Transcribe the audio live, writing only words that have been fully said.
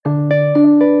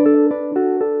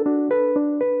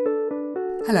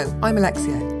Hello, I'm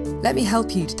Alexia. Let me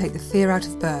help you to take the fear out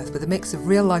of birth with a mix of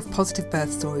real-life positive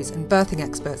birth stories and birthing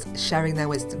experts sharing their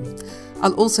wisdom.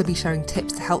 I'll also be sharing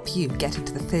tips to help you get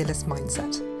into the fearless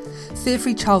mindset.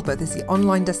 Fear-Free Childbirth is the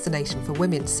online destination for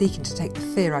women seeking to take the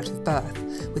fear out of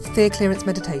birth, with fear clearance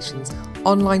meditations,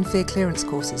 online fear clearance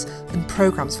courses, and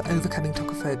programs for overcoming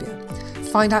tocophobia.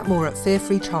 Find out more at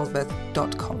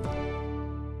fearfreechildbirth.com.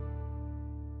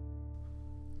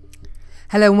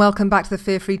 Hello and welcome back to the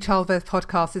Fear-Free Childbirth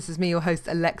podcast. This is me, your host,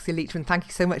 Alexia Leachman. Thank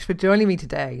you so much for joining me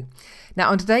today. Now,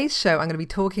 on today's show, I'm going to be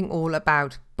talking all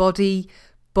about body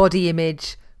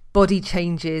image, body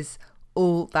changes,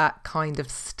 all that kind of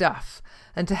stuff.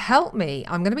 And to help me,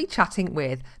 I'm going to be chatting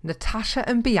with Natasha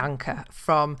and Bianca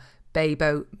from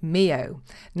Bebo Mio.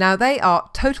 Now, they are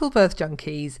total birth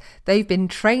junkies. They've been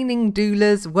training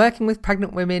doulas, working with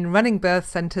pregnant women, running birth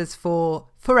centres for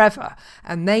forever,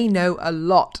 and they know a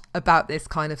lot about this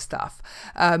kind of stuff.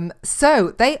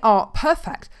 So they are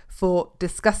perfect for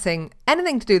discussing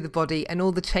anything to do with the body and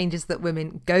all the changes that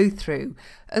women go through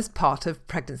as part of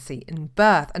pregnancy and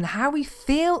birth, and how we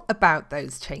feel about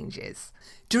those changes.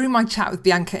 During my chat with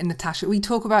Bianca and Natasha, we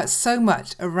talk about so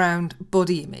much around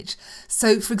body image.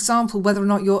 So, for example, whether or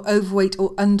not you're overweight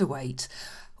or underweight,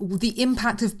 the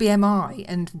impact of BMI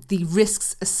and the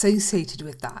risks associated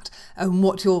with that, and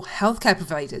what your healthcare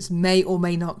providers may or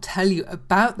may not tell you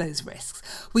about those risks.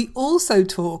 We also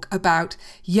talk about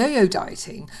yo-yo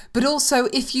dieting, but also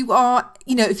if you are,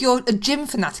 if you're a gym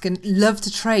fanatic and love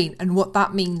to train, and what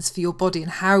that means for your body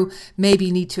and how maybe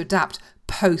you need to adapt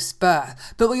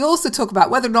post-birth. But we also talk about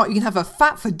whether or not you can have a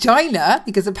fat vagina,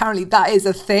 because apparently that is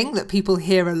a thing that people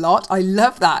hear a lot. I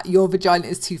love that. Your vagina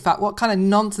is too fat. What kind of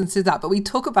nonsense is that? But we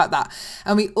talk about that.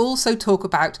 And we also talk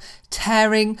about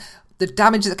tearing, the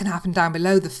damage that can happen down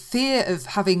below, the fear of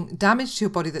having damage to your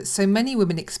body that so many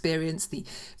women experience, the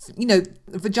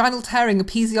vaginal tearing,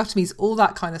 episiotomies, all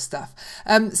that kind of stuff.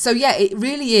 So yeah, it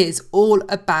really is all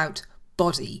about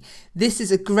body. This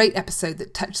is a great episode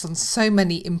that touches on so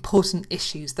many important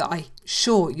issues that I'm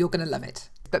sure you're going to love it.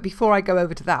 But before I go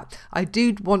over to that, I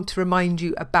do want to remind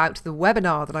you about the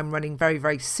webinar that I'm running very,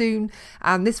 very soon.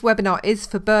 And this webinar is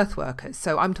for birth workers.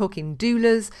 So I'm talking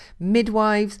doulas,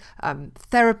 midwives,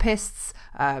 therapists,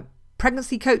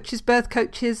 pregnancy coaches, birth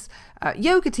coaches,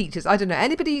 yoga teachers, I don't know,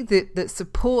 anybody that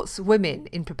supports women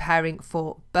in preparing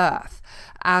for birth.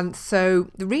 And so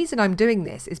the reason I'm doing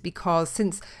this is because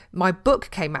since my book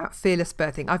came out, Fearless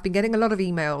Birthing, I've been getting a lot of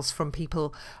emails from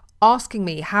people asking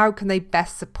me how can they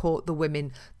best support the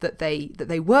women that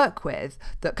they work with,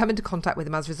 that come into contact with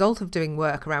them as a result of doing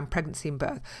work around pregnancy and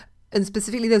birth, and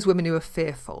specifically those women who are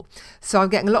fearful. So I'm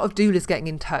getting a lot of doulas getting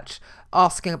in touch,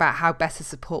 asking about how best to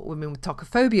support women with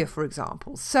tocophobia, for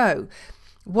example. So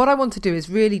what I want to do is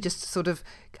really just sort of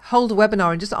hold a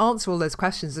webinar and just answer all those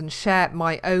questions and share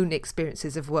my own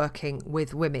experiences of working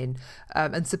with women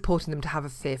and supporting them to have a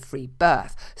fear-free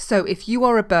birth. So if you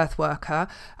are a birth worker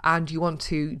and you want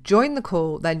to join the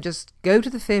call, then just go to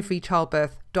the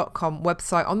fearfreechildbirth.com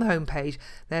website. On the homepage,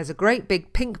 there's a great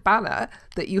big pink banner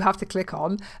that you have to click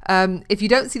on. If you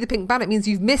don't see the pink banner, it means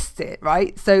you've missed it,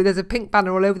 right? So there's a pink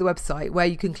banner all over the website where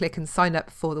you can click and sign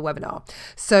up for the webinar.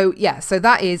 So yeah, so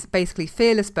that is basically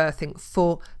Fearless Birthing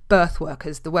for birth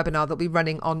workers, the webinar that we'll be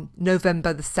running on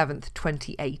November the 7th,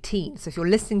 2018. So if you're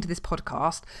listening to this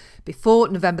podcast before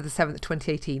November the 7th,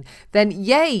 2018, then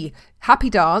yay, happy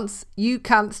dance, you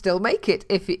can still make it.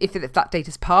 If that date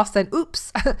is passed, then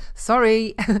oops,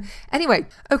 sorry. Anyway,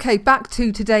 okay, back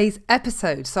to today's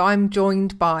episode. So I'm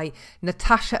joined by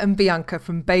Natasha and Bianca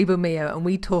from Bebo Mio, and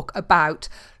we talk about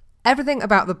everything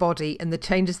about the body and the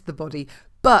changes to the body.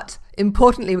 But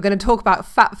importantly, we're going to talk about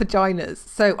fat vaginas.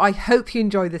 So I hope you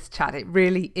enjoy this chat. It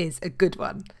really is a good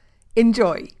one.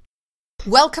 Enjoy.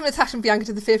 Welcome, Natasha and Bianca,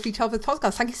 to the Fear-Free Childbirth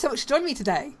podcast. Thank you so much for joining me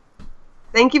today.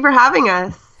 Thank you for having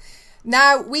us.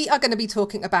 Now, we are going to be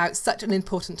talking about such an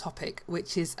important topic,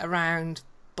 which is around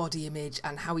body image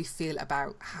and how we feel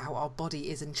about how our body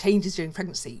is and changes during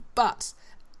pregnancy.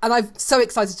 And I'm so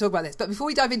excited to talk about this. But before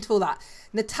we dive into all that,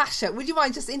 Natasha, would you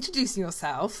mind just introducing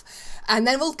yourself? And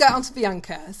then we'll go on to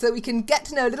Bianca so we can get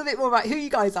to know a little bit more about who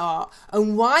you guys are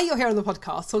and why you're here on the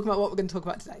podcast, talking about what we're going to talk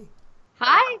about today.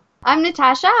 Hi, I'm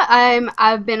Natasha.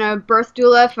 I've been a birth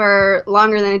doula for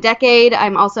longer than a decade.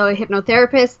 I'm also a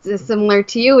hypnotherapist, similar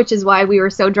to you, which is why we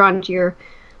were so drawn to your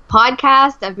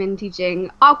podcast. I've been teaching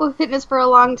aqua fitness for a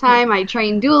long time. I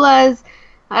train doulas.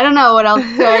 I don't know what else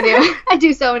do I do. I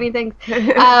do so many things.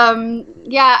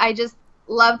 I just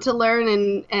love to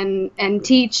learn and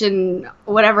teach and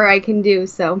whatever I can do.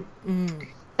 So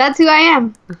that's who I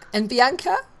am. And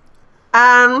Bianca?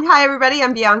 Hi, everybody.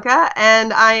 I'm Bianca,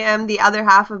 and I am the other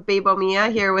half of Bebo Mia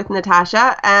here with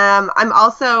Natasha. I'm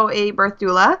also a birth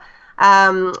doula.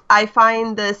 I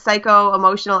find the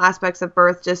psycho-emotional aspects of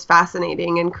birth just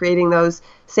fascinating and creating those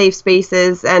safe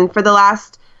spaces. And for the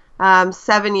last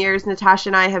 7 years, Natasha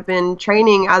and I have been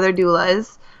training other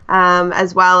doulas,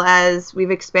 as well as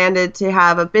we've expanded to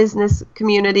have a business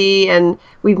community, and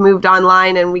we've moved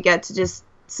online, and we get to just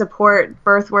support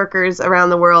birth workers around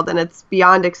the world, and it's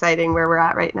beyond exciting where we're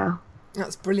at right now.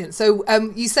 That's brilliant. So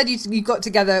you said you got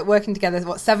together, working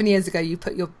together, 7 years ago, you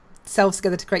put yourselves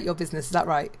together to create your business, is that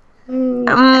right?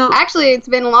 Actually, it's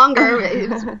been longer.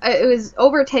 It was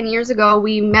over 10 years ago.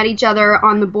 We met each other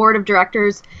on the board of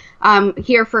directors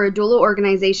here for a doula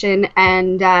organization,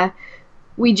 and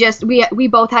we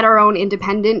both had our own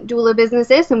independent doula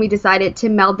businesses, and we decided to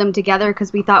meld them together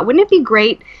because we thought, wouldn't it be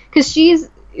great? Because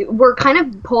we're kind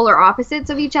of polar opposites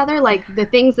of each other. Like, the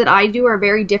things that I do are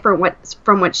very different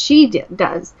from what she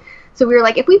does. So we were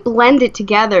like, if we blend it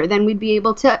together, then we'd be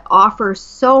able to offer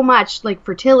so much, like,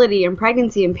 fertility and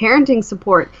pregnancy and parenting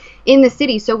support in the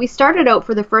city. So we started out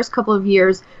for the first couple of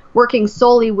years working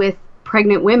solely with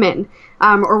pregnant women,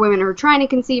 or women who are trying to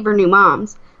conceive, or new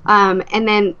moms. And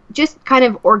then just kind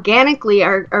of organically,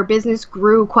 our business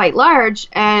grew quite large,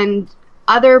 and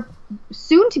other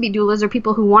soon-to-be doulas or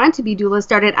people who wanted to be doulas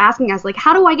started asking us, like,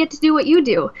 how do I get to do what you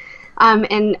do?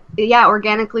 And yeah,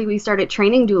 organically we started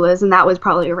training doulas, and that was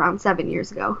probably around 7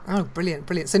 years ago. Oh,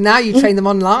 brilliant. So now you train them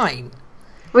online?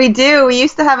 We do. We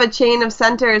used to have a chain of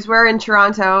centers. We're in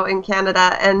Toronto in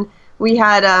Canada, and we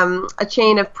had a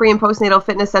chain of pre- and postnatal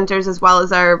fitness centers, as well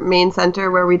as our main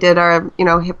center where we did our,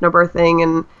 hypnobirthing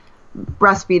and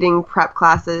breastfeeding prep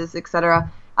classes,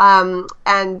 etc.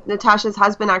 And Natasha's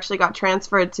husband actually got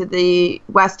transferred to the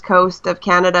west coast of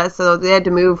Canada, so they had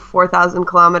to move 4,000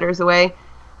 kilometers away.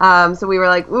 So we were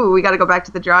like, ooh, we got to go back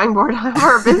to the drawing board of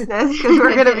our business because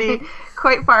we're going to be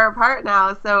quite far apart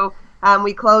now. So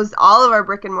we closed all of our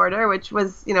brick and mortar, which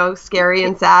was, scary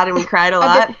and sad, and we cried a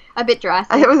lot. A bit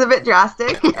drastic. It was a bit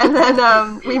drastic. And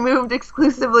then we moved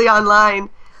exclusively online,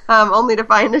 only to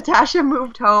find Natasha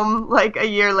moved home like a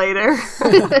year later.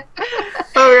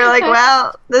 But we were like,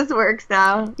 well, this works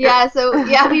now. Yeah,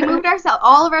 we moved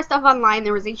all of our stuff online.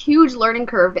 There was a huge learning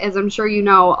curve, as I'm sure you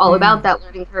know all about that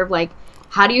learning curve, like,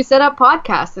 how do you set up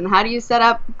podcasts and how do you set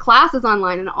up classes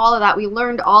online and all of that. We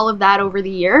learned all of that over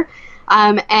the year.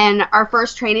 And our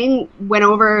first training went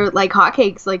over like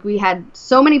hotcakes. Like, we had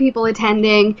so many people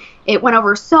attending. It went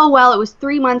over so well. It was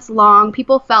 3 months long.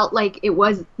 People felt like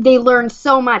they learned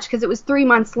so much because it was 3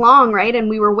 months long, right? And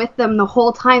we were with them the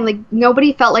whole time. Like,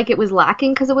 nobody felt like it was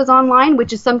lacking because it was online,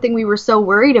 which is something we were so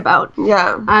worried about.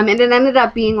 Yeah. And it ended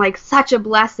up being like such a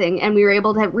blessing. And we were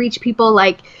able to reach people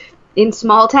like in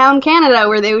small town Canada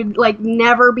where they would like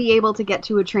never be able to get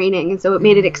to a training, and so it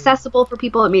made it accessible for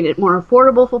people. It made it more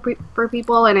affordable for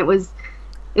people, and it was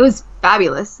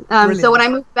fabulous. So when I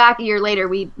moved back a year later,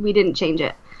 we didn't change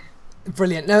it.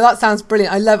 Brilliant. No, that sounds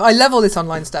brilliant. I love all this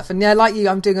online stuff, and yeah, like you,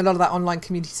 I'm doing a lot of that online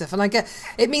community stuff, and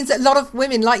it means that a lot of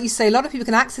women, like you say, a lot of people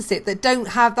can access it that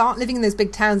aren't living in those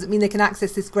big towns. That mean they can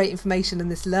access this great information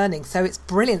and this learning. So it's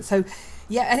brilliant. So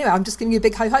yeah, anyway, I'm just giving you a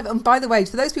big high five. And by the way,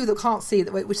 for those people that can't see,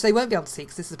 which they won't be able to see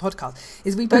because this is a podcast,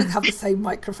 is we both have the same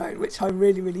microphone, which I'm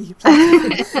really, really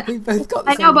pleased with. We both got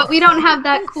the same. I know, but we don't have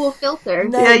that cool filter.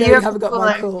 No, you haven't got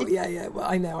my cool. Yeah. Well,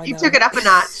 I know. You took it up a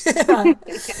notch.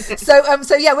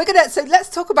 So yeah, so let's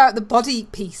talk about the body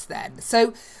piece then.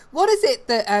 So what is it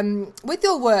that with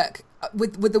your work,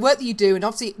 with the work that you do, and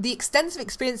obviously the extensive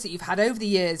experience that you've had over the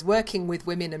years working with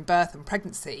women and birth and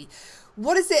pregnancy,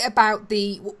 what is it about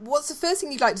what's the first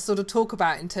thing you'd like to sort of talk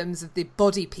about in terms of the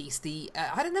body piece?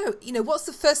 I don't know, what's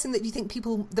the first thing that you think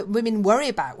that women worry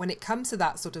about when it comes to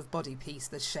that sort of body piece,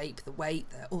 the shape, the weight,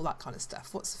 all that kind of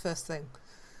stuff? What's the first thing?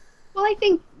 Well, I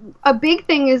think a big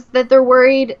thing is that they're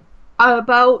worried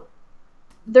about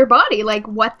their body, like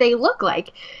what they look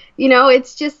like.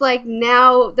 It's just like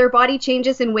now their body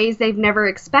changes in ways they've never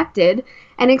expected.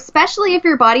 And especially if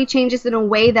your body changes in a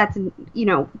way that's,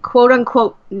 quote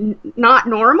unquote, not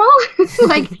normal,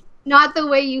 like not the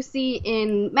way you see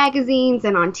in magazines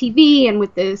and on TV and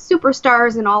with the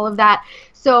superstars and all of that.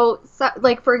 So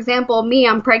like, for example, me,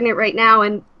 I'm pregnant right now,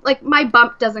 and like my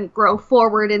bump doesn't grow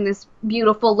forward in this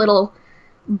beautiful little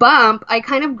bump. I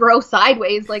kind of grow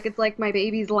sideways, like it's like my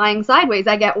baby's lying sideways.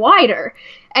 I get wider.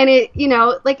 And it,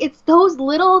 like it's those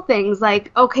little things,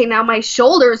 like, okay, now my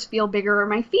shoulders feel bigger or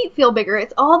my feet feel bigger.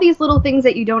 It's all these little things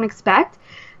that you don't expect.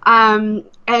 And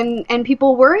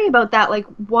people worry about that. Like,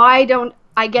 why don't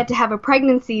I get to have a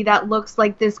pregnancy that looks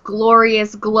like this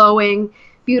glorious, glowing,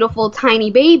 beautiful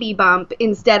tiny baby bump.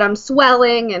 Instead, I'm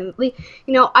swelling, and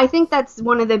I think that's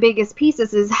one of the biggest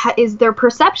pieces is their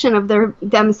perception of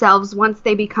themselves once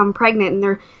they become pregnant,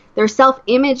 and their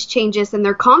self-image changes, and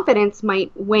their confidence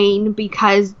might wane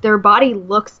because their body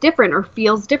looks different or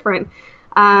feels different.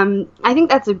 I think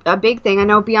that's a big thing. I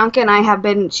know Bianca and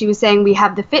I she was saying we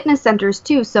have the fitness centers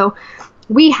too. So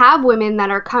we have women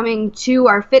that are coming to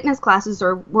our fitness classes,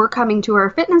 or we're coming to our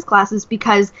fitness classes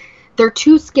because they're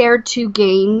too scared to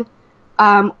gain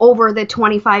over the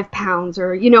 25 pounds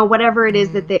or, whatever it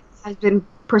is that has been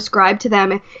prescribed to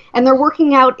them. And they're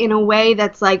working out in a way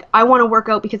that's like, I want to work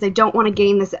out because I don't want to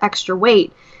gain this extra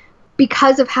weight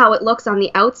because of how it looks on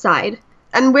the outside.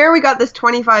 And where we got this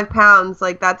 25 pounds,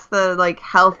 like that's the like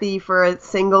healthy for a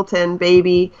singleton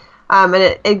baby. And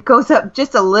it goes up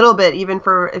just a little bit even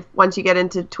for once you get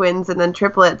into twins and then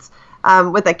triplets,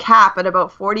 with a cap at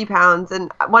about 40 pounds.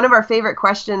 And one of our favorite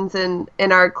questions in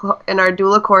our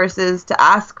doula course is to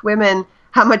ask women,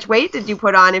 how much weight did you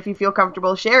put on if you feel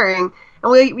comfortable sharing?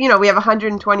 And we have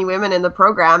 120 women in the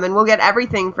program, and we'll get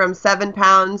everything from 7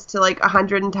 pounds to like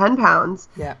 110 pounds.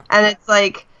 Yeah. And it's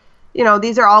like,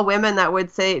 these are all women that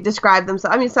would describe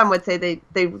themselves. I mean, some would say they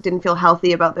didn't feel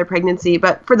healthy about their pregnancy,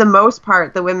 but for the most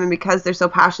part, the women, because they're so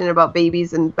passionate about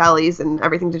babies and bellies and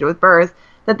everything to do with birth,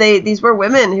 that these were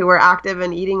women who were active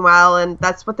and eating well, and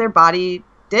that's what their body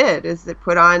did, is it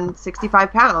put on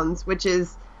 65 pounds, which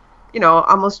is,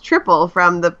 almost triple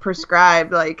from the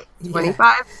prescribed,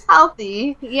 25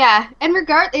 healthy. Yeah, and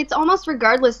it's almost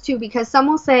regardless too, because some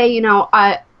will say,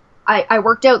 I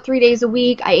worked out 3 days a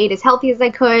week, I ate as healthy as I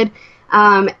could,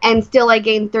 and still I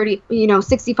gained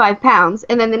 65 pounds.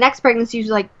 And then the next pregnancy,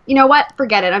 you're like, you know what,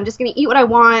 forget it. I'm just going to eat what I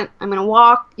want. I'm going to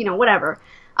walk, whatever,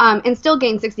 and still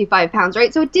gain 65 pounds,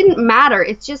 right? So it didn't matter.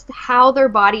 It's just how their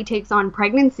body takes on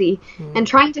pregnancy, and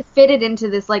trying to fit it into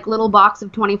this little box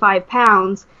of 25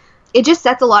 pounds, it just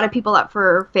sets a lot of people up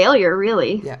for failure,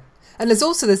 really. Yeah. And there's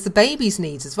the baby's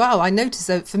needs as well. I notice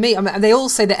that for me, they all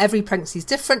say that every pregnancy is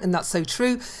different, and that's so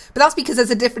true. But that's because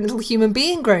there's a different little human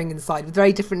being growing inside with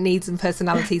very different needs and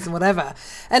personalities and whatever.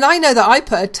 And I know that I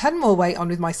put a ton more weight on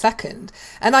with my second,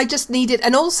 and I just needed.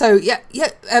 And also, I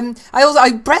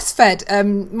breastfed.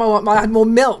 I had more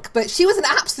milk, but she was an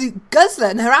absolute guzzler,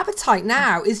 and her appetite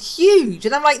now is huge.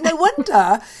 And I'm like, no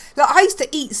wonder. I used to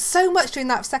eat so much during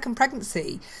that second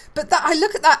pregnancy. But I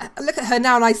look at her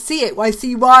now and I see it. I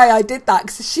see why I did that,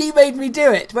 because she made me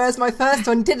do it, whereas my first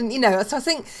one didn't, So I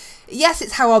think, yes,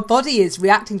 it's how our body is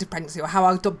reacting to pregnancy, or how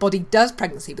our body does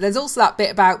pregnancy. But there's also that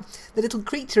bit about the little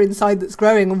creature inside that's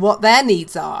growing and what their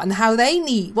needs are, and how they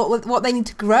need, what they need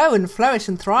to grow and flourish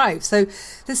and thrive. So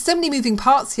there's so many moving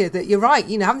parts here that you're right.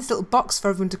 Having this little box for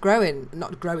everyone to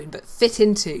but fit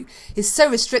into is so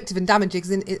restrictive and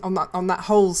damaging on that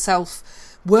whole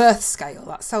self-worth scale.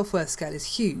 That self-worth scale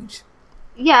is huge.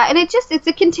 Yeah, and it's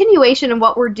a continuation of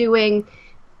what we're doing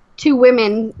to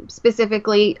women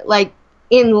specifically,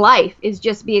 in life, is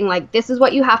just being like, this is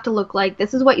what you have to look like,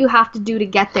 this is what you have to do to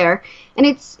get there. And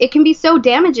it can be so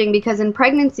damaging, because in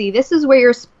pregnancy, this is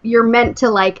where you're meant to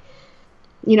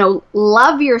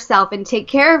love yourself and take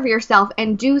care of yourself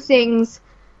and do things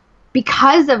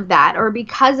because of that, or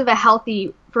because of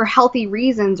for healthy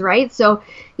reasons, right? So,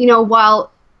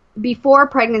 while before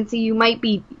pregnancy, you might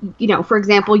be, for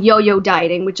example, yo-yo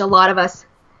dieting, which a lot of us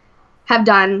have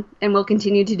done and will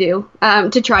continue to do,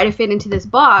 to try to fit into this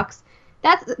box.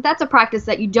 That's a practice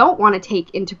that you don't want to take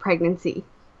into pregnancy,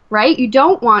 right? You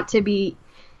don't want to be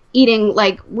eating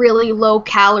really low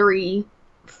calorie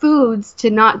foods to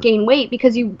not gain weight,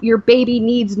 because your baby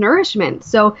needs nourishment.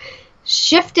 So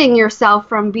shifting yourself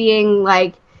from being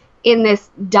in this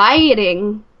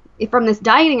dieting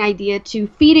idea to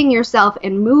feeding yourself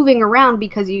and moving around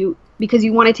because you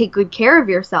want to take good care of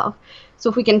yourself. So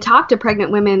if we can talk to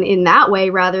pregnant women in that way,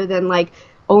 rather than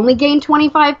only gain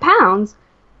 25 pounds,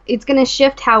 it's going to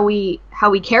shift how we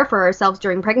care for ourselves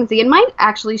during pregnancy, and might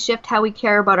actually shift how we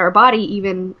care about our body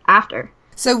even after.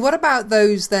 So what about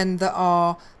those then that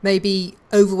are maybe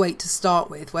overweight to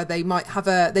start with, where they might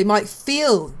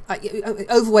feel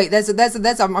overweight?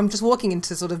 I'm just walking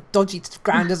into sort of dodgy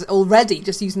ground already,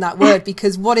 just using that word,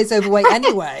 because what is overweight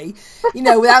anyway?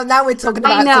 Now we're talking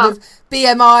about sort of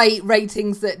BMI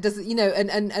ratings that doesn't,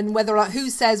 and whether or not, who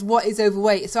says what is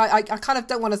overweight. So I kind of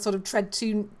don't want to sort of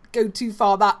go too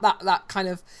far that kind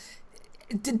of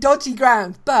dodgy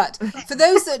ground. But for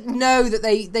those that know that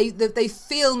they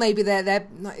feel maybe they're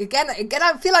again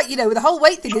I feel like the whole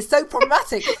weight thing is so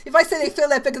problematic. If I say they feel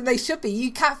they're bigger than they should be,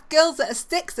 you have girls that are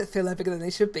sticks that feel they're bigger than they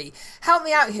should be. Help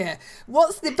me out here.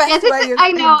 What's the best way of,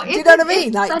 I know, do you know what I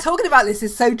mean? Talking about this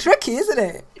is so tricky, isn't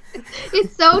it?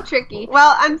 It's so tricky.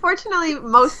 Well, unfortunately,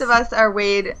 most of us are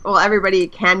weighed, well, everybody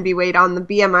can be weighed on the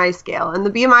BMI scale. And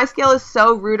the BMI scale is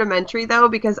so rudimentary, though,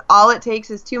 because all it takes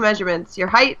is 2 measurements, your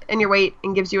height and your weight,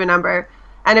 and gives you a number.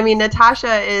 And I mean,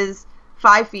 Natasha is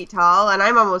 5 feet tall, and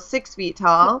I'm almost 6 feet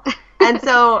tall. And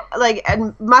so, like,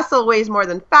 and muscle weighs more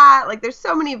than fat. Like, there's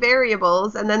so many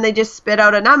variables, and then they just spit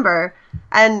out a number.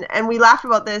 And we laughed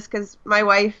about this because my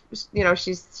wife, you know,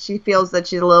 she feels that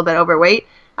she's a little bit overweight.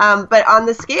 But on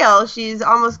the scale, she's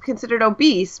almost considered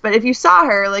obese. But if you saw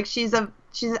her, like, she's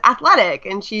athletic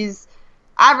and she's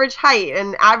average height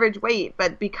and average weight.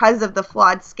 But because of the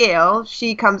flawed scale,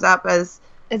 she comes up as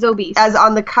obese, as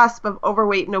on the cusp of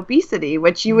overweight and obesity,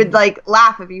 which you would like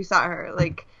laugh if you saw her.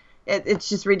 Like, it's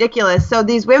just ridiculous. So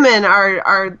these women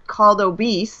are called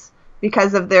obese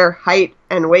because of their height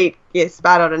and weight. You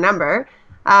spat out a number.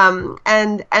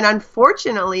 And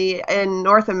unfortunately, in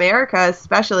North America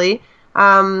especially,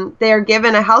 they are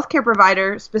given a healthcare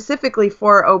provider specifically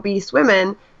for obese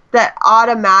women that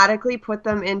automatically put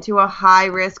them into a high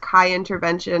risk, high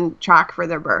intervention track for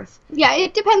their birth. Yeah,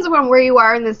 it depends on where you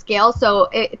are in the scale. So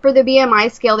for the BMI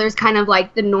scale, there's kind of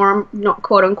like the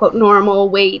quote unquote normal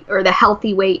weight or the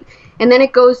healthy weight. And then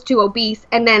it goes to obese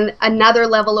and then another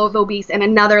level of obese and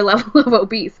another level of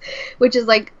obese, which is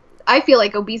like, I feel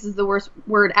like obese is the worst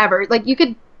word ever. Like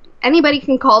anybody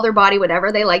can call their body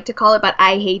whatever they like to call it, but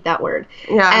I hate that word.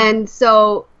 Yeah. And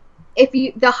so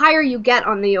the higher you get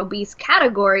on the obese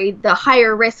category, the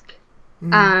higher risk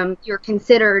you're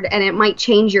considered, and it might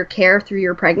change your care through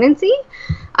your pregnancy.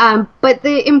 But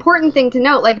the important thing to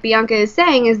note, like Bianca is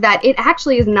saying, is that it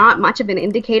actually is not much of an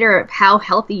indicator of how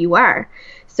healthy you are.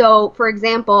 So, for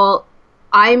example,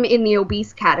 I'm in the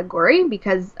obese category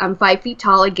because I'm 5 feet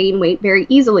tall, I gain weight very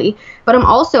easily, but I'm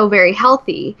also very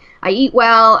healthy. I eat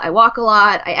well, I walk a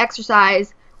lot, I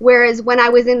exercise, whereas when I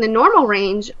was in the normal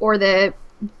range or the,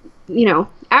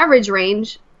 average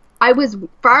range, I was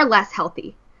far less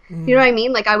healthy. You know what I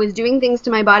mean? Like, I was doing things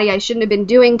to my body I shouldn't have been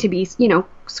doing to be,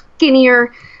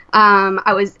 skinnier.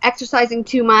 I was exercising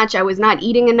too much. I was not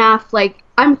eating enough. Like,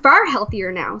 I'm far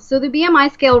healthier now. So the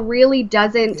BMI scale really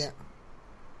doesn't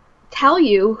tell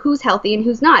you who's healthy and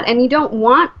who's not. And you don't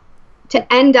want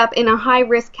to end up in a high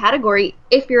risk category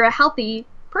if you're a healthy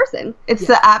person. It's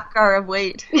the APGAR of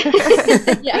weight.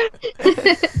 Yeah.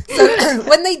 So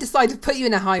when they decide to put you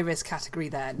in a high risk category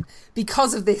then,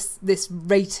 because of this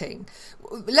rating,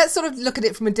 let's sort of look at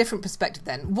it from a different perspective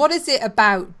then. What is it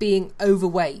about being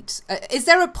overweight? Is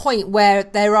there a point where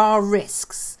there are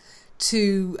risks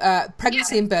to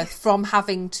pregnancy and birth from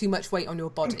having too much weight on your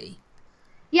body?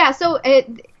 Yeah, so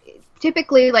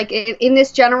typically, like in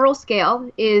this general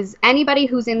scale, is anybody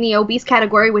who's in the obese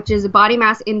category, which is a body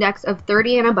mass index of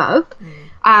 30 and above,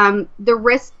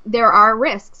 there are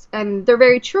risks, and they're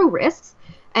very true risks,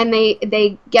 and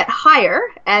they get higher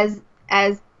as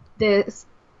the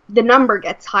number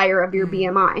gets higher of your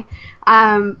BMI.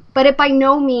 But it by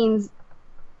no means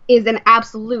is an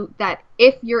absolute that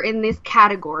if you're in this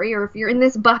category or if you're in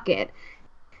this bucket,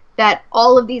 that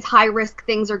all of these high risk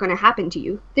things are going to happen to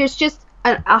you. There's just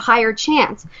a higher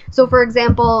chance. So, for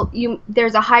example,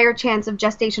 there's a higher chance of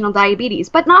gestational diabetes,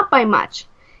 but not by much.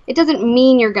 It doesn't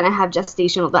mean you're going to have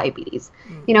gestational diabetes.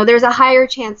 There's a higher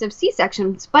chance of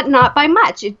C-sections, but not by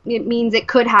much. It means it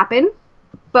could happen,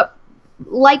 but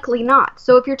likely not.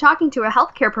 So if you're talking to a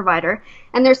healthcare provider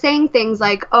and they're saying things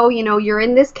like, oh, you're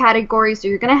in this category, so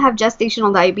you're going to have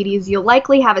gestational diabetes, you'll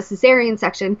likely have a cesarean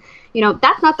section,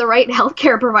 that's not the right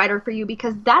healthcare provider for you,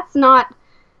 because that's not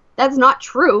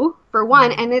true, for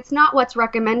one, and it's not what's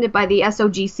recommended by the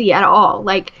SOGC at all.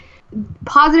 Like,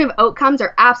 positive outcomes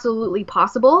are absolutely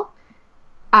possible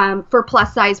for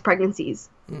plus size pregnancies,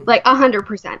 like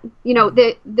 100%.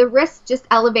 The risks just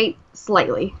elevate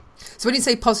slightly. So when you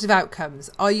say positive outcomes,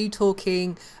 are you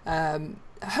talking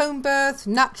home birth,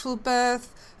 natural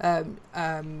birth,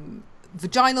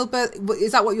 vaginal birth?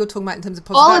 Is that what you're talking about in terms of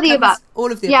positive outcomes? All of the above.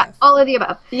 All of the above. Yeah, all of the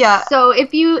above. Yeah. So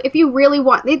if you really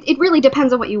want, it really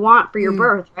depends on what you want for your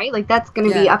birth, right? Like, that's going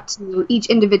to be up to each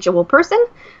individual person.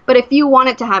 But if you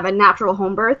wanted to have a natural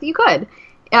home birth, you could.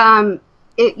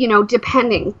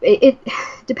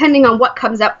 Depending on what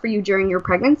comes up for you during your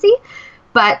pregnancy.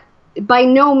 But by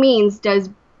no means does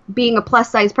being a plus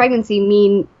size pregnancy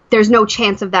mean there's no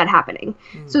chance of that happening.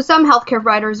 So some healthcare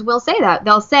providers will say that.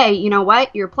 They'll say, you know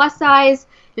what, you're plus size,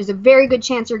 there's a very good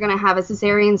chance you're going to have a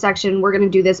cesarean section, we're going to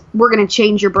do this, we're going to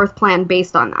change your birth plan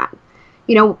based on that.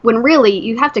 When really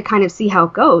you have to kind of see how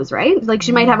it goes, right? Like,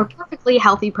 she might have a perfectly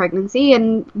healthy pregnancy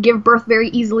and give birth very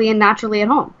easily and naturally at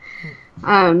home.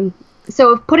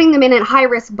 So putting them in a high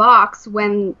risk box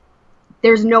when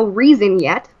there's no reason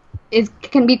yet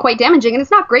can be quite damaging, and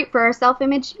it's not great for our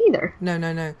self-image either. No.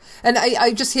 And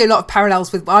I just hear a lot of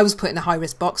parallels with, I was put in a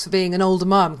high-risk box for being an older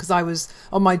mum because I was,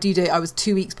 on my due date, I was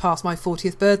 2 weeks past my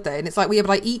 40th birthday. And it's like, well, yeah,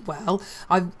 but I eat well,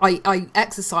 I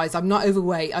exercise, I'm not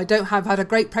overweight, I don't have had a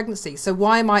great pregnancy. So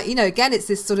why am I, again, it's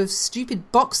this sort of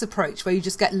stupid box approach where you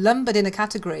just get lumbered in a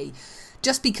category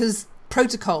just because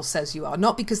protocol says you are,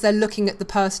 not because they're looking at the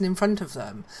person in front of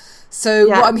them. So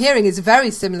what I'm hearing is a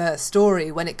very similar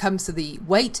story when it comes to the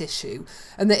weight issue,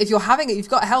 and that if you've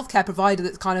got a healthcare provider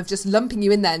that's kind of just lumping you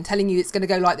in there and telling you it's going to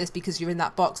go like this because you're in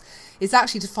that box, it's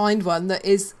actually to find one that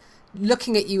is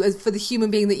looking at you as for the human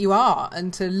being that you are,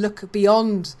 and to look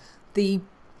beyond the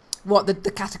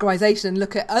categorization and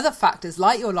look at other factors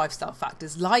like your lifestyle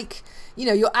factors, like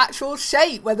your actual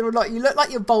shape, whether or not you look like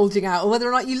you're bulging out or whether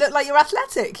or not you look like you're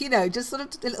athletic, just sort of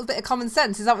a little bit of common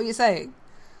sense. Is that what you're saying?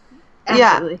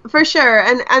 Absolutely. Yeah, for sure.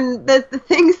 And the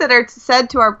things that are said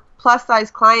to our plus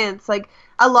size clients, like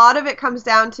a lot of it comes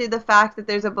down to the fact that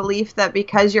there's a belief that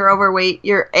because you're overweight,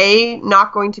 you're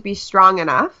not going to be strong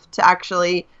enough to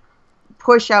actually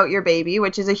push out your baby,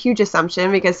 which is a huge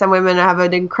assumption because some women have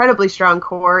an incredibly strong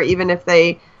core, even if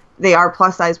they are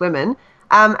plus size women.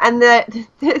 And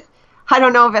I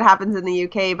don't know if it happens in the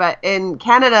UK, but in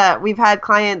Canada, we've had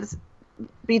clients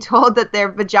be told that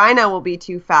their vagina will be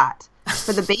too fat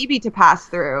for the baby to pass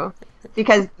through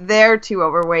because they're too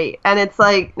overweight. And it's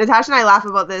like, Natasha and I laugh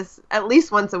about this at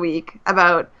least once a week,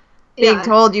 about being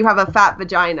told you have a fat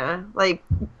vagina. Like,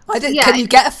 can you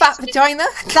get a fat vagina?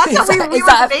 That's what we were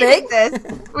debating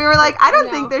this. We were like, I don't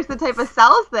think there's the type of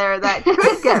cells there that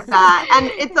could get fat. And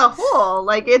it's a hole.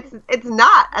 Like, it's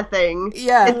not a thing.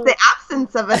 Yeah. It's the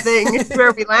absence of a thing is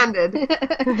where we landed.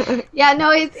 Yeah, no,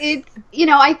 it's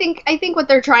I think what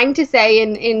they're trying to say,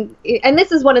 and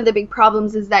this is one of the big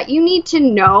problems, is that you need to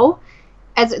know,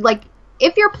 as like,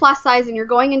 if you're plus size and you're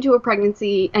going into a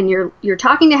pregnancy and you're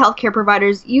talking to healthcare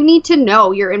providers, you need to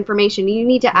know your information. You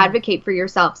need to advocate for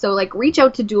yourself. So like, reach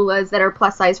out to doulas that are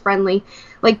plus size friendly.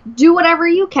 Like, do whatever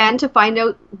you can to find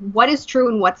out what is true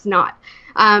and what's not.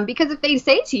 Because if they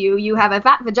say to you, you have a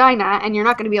fat vagina and you're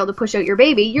not going to be able to push out your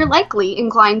baby, you're likely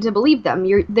inclined to believe them.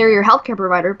 They're your healthcare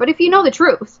provider. But if you know the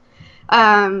truth,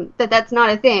 that's not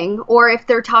a thing, or if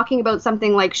they're talking about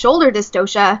something like shoulder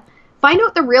dystocia, find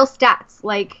out the real stats.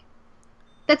 Like,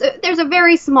 there's a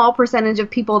very small percentage of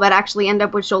people that actually end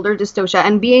up with shoulder dystocia,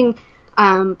 and being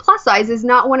plus size is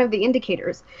not one of the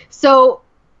indicators. So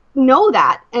know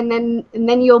that, and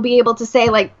then you'll be able to say,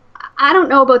 like, I don't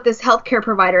know about this healthcare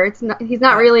provider. He's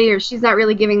not really, or she's not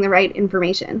really giving the right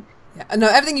information. Yeah, no,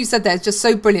 everything you said there is just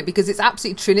so brilliant because it's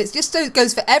absolutely true, and it's just so it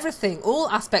goes for everything, all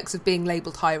aspects of being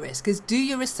labelled high risk. Is do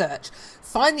your research,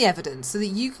 find the evidence, so that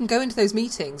you can go into those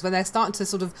meetings when they're starting to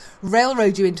sort of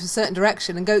railroad you into a certain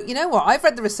direction and go, you know what, I've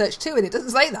read the research too, and it doesn't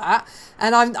say that,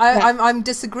 and I'm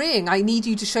disagreeing. I need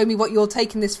you to show me what you're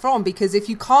taking this from, because if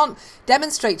you can't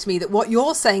demonstrate to me that what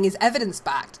you're saying is evidence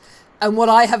backed, and what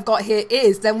I have got here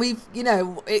is, then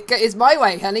it is my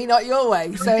way, honey, not your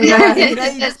way. So, you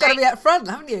just got to be up front,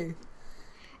 haven't you?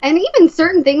 And even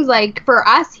certain things, like for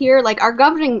us here, like our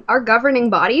governing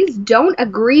bodies don't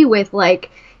agree with like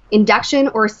induction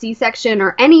or C-section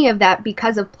or any of that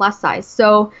because of plus size.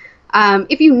 So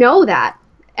if you know that,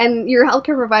 and your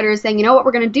healthcare provider is saying, you know what,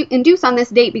 we're going to induce on this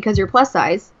date because you're plus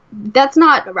size, that's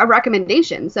not a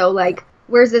recommendation. So like,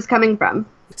 where's this coming from?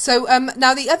 So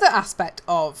now the other aspect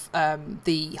of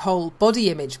the whole body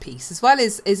image piece as well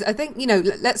is I think,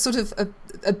 let's sort of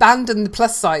abandon the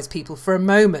plus size people for a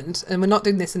moment, and we're not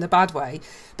doing this in a bad way,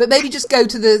 but maybe just go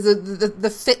to the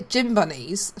fit gym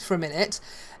bunnies for a minute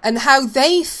and how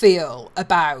they feel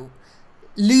about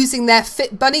losing their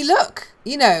fit bunny look.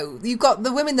 You've got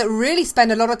the women that really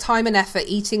spend a lot of time and effort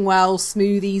eating well,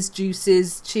 smoothies,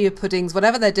 juices, chia puddings,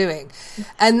 whatever they're doing.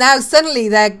 And now suddenly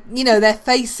they're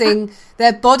facing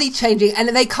their body changing and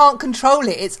they can't control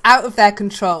it. It's out of their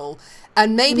control.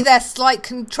 And maybe they're slight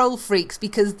control freaks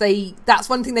because that's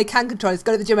one thing they can control, is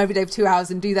go to the gym every day for 2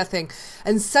 hours and do their thing.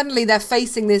 And suddenly they're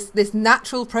facing this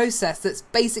natural process that's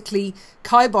basically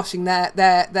kiboshing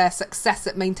their success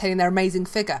at maintaining their amazing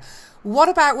figure. What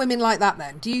about women like that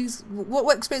then?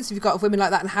 What experience have you got of women like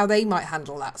that and how they might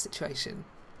handle that situation?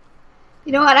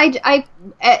 You know what, I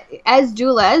as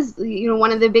doulas,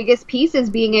 one of the biggest pieces is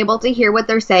being able to hear what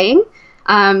they're saying,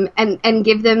 and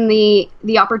give them the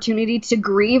opportunity to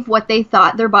grieve what they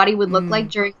thought their body would look like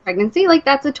during pregnancy. Like,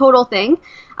 that's a total thing.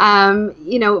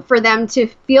 For them to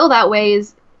feel that way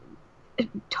is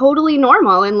totally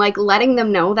normal, and like letting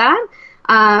them know that.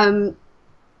 I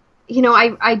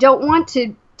don't want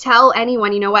to tell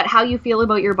anyone, you know what, how you feel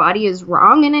about your body is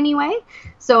wrong in any way.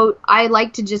 So I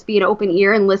like to just be an open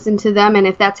ear and listen to them. And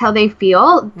if that's how they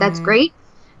feel, that's great.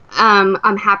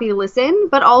 I'm happy to listen,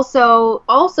 but also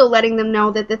letting them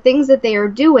know that the things that they are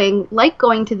doing, like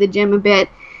going to the gym a bit,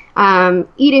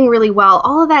 eating really well,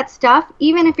 all of that stuff,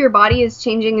 even if your body is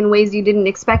changing in ways you didn't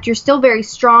expect, you're still very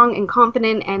strong and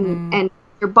confident, and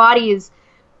your body is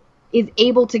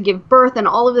able to give birth, and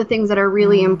all of the things that are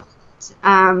really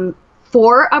important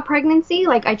for a pregnancy.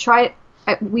 Like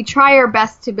we try our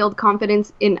best to build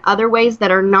confidence in other ways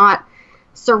that are not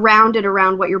surrounded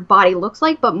around what your body looks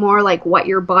like, but more like what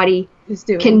your body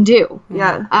can do.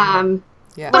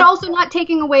 But also not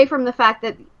taking away from the fact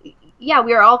that,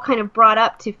 we are all kind of brought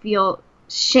up to feel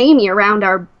shamey around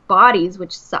our bodies,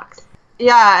 which sucks.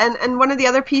 Yeah, and one of the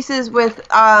other pieces with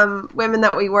women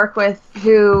that we work with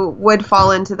who would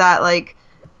fall into that, like,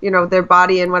 you know, their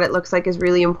body and what it looks like is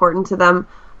really important to them,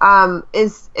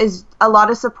 is a lot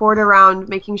of support around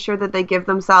making sure that they give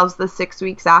themselves the 6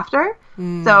 weeks after.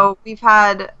 So we've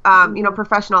had, you know,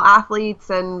 professional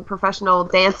athletes and professional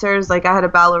dancers. Like I had a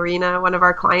ballerina, one of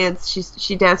our clients,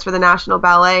 she danced for the National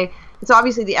Ballet. And so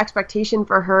obviously the expectation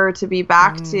for her to be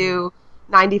back to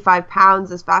 95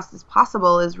 pounds as fast as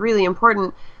possible is really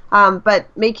important. But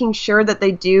making sure that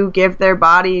they do give their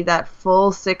body that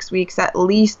full 6 weeks at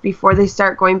least before they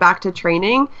start going back to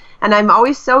training. And I'm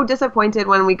always so disappointed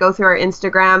when we go through our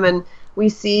Instagram and we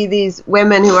see these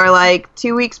women who are like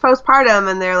 2 weeks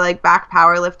postpartum and they're like back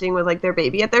powerlifting with like their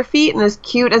baby at their feet. And as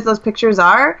cute as those pictures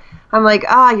are, I'm like,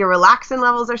 your relaxin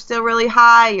levels are still really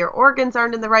high. Your organs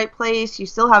aren't in the right place. You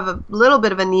still have a little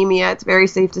bit of anemia. It's very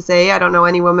safe to say. I don't know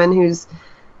any woman who's,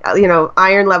 you know,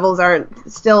 iron levels aren't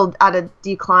still at a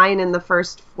decline in the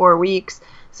first 4 weeks.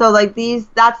 So like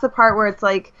that's the part where it's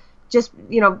like, just,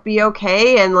 you know, be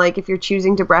okay. And like, if you're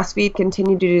choosing to breastfeed,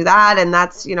 continue to do that. And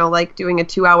that's, you know, like doing a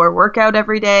 2-hour workout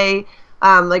every day,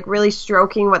 like really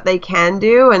stroking what they can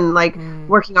do and like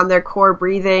working on their core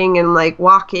breathing and like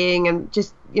walking and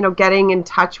just, you know, getting in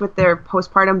touch with their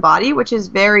postpartum body, which is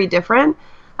very different.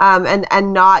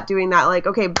 And not doing that, like,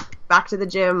 okay, back to the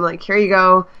gym, like, here you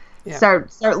go. Yeah.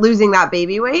 Start losing that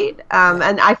baby weight.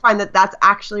 And I find that that's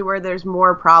actually where there's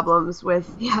more problems with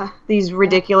these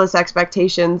ridiculous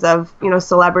expectations of, you know,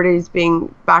 celebrities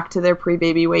being back to their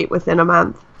pre-baby weight within a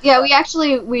month. Yeah,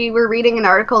 we were reading an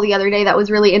article the other day that was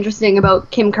really interesting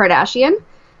about Kim Kardashian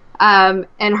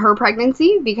and her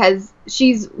pregnancy, because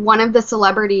she's one of the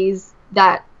celebrities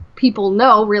that people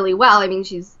know really well. I mean,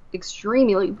 she's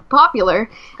extremely popular,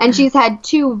 and she's had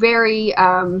two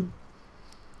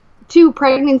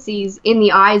pregnancies in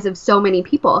the eyes of so many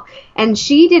people, and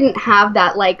she didn't have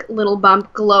that like little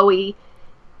bump glowy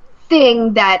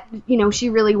thing that, you know, she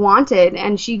really wanted,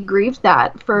 and she grieved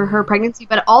that for her pregnancy.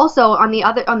 But also on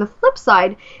the flip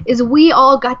side is we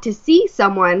all got to see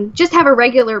someone just have a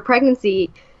regular pregnancy,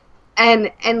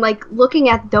 and like looking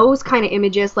at those kind of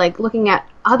images, like looking at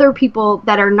other people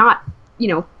that are not, you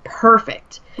know,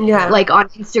 perfect, like on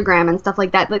Instagram and stuff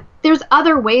like that. Like, there's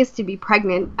other ways to be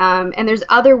pregnant, and there's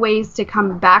other ways to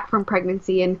come back from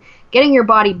pregnancy, and getting your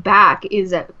body back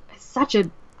is such a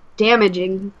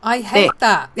damaging I hate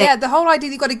that. Yeah, the whole idea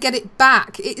that you've got to get it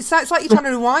back. It's like you're trying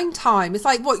to rewind time. It's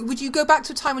like, what, would you go back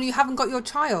to a time when you haven't got your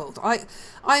child? I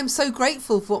am so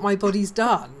grateful for what my body's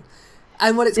done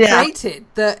and what it's created,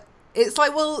 that it's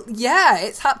like, well,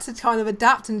 it's had to kind of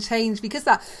adapt and change because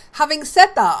that. Having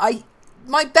said that,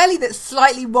 my belly that's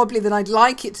slightly wobbly than I'd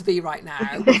like it to be right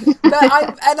now, but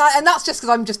and that's just because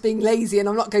I'm just being lazy and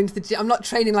I'm not going to the gym. I'm not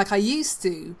training like I used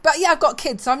to. But yeah, I've got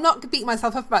kids, so I'm not beating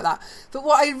myself up about that. But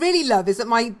what I really love is that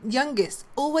my youngest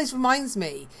always reminds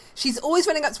me. She's always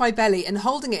running up to my belly and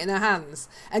holding it in her hands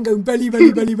and going, belly,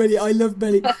 belly, belly, belly. I love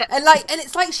belly, and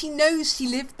it's like she knows she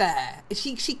lived there.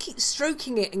 She keeps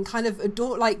stroking it and kind of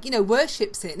adore, like, you know,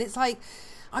 worships it, and it's like.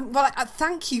 I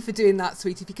thank you for doing that,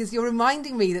 sweetie, because you're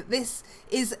reminding me that this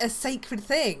is a sacred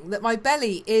thing, that my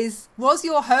belly was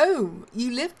your home.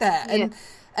 You lived there.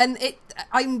 And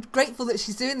I'm grateful that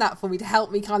she's doing that for me to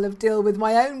help me kind of deal with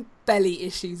my own belly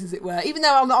issues, as it were. Even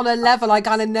though on a level I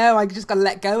kind of know I just got to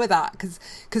let go of that,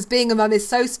 because being a mum is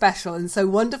so special and so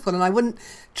wonderful, and I wouldn't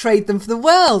trade them for the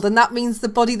world, and that means the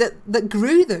body that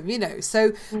grew them, you know.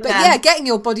 So, but getting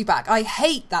your body back, I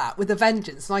hate that with a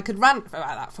vengeance, and I could rant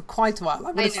about that for quite a while.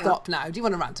 I'm going to stop now. Do you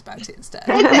want to rant about it instead?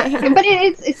 But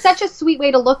it's such a sweet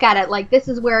way to look at it. Like, this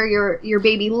is where your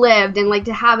baby lived, and like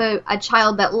to have a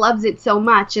child that loves it so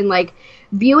much, and like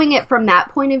viewing it from that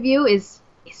point of view is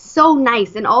so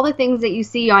nice. And all the things that you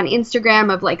see on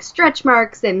Instagram of like stretch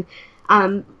marks and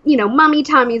you know, mummy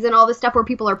tummies and all this stuff where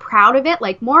people are proud of it,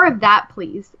 like more of that,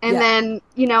 please. And then,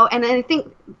 you know, and then I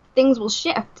think things will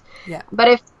shift. Yeah.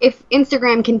 But if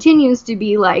Instagram continues to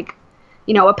be like,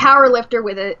 you know, a power lifter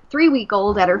with a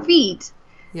 3-week-old at her feet,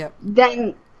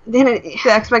 then the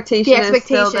expectation is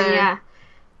still there.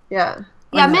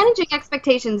 Yeah, managing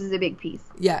expectations is a big piece.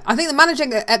 Yeah, I think the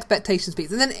managing expectations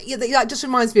piece, and then that just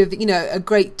reminds me of, you know, a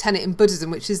great tenet in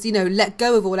Buddhism, which is, you know, let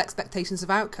go of all expectations of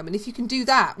outcome. And if you can do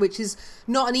that, which is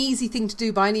not an easy thing to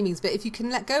do by any means, but if you can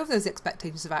let go of those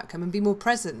expectations of outcome and be more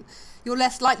present, you're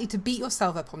less likely to beat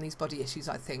yourself up on these body issues,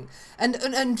 I think,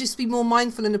 and just be more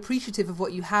mindful and appreciative of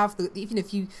what you have. Even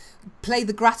if you play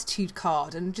the gratitude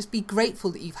card and just be grateful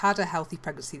that you've had a healthy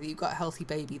pregnancy, that you've got a healthy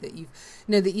baby, that you've,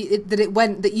 you know,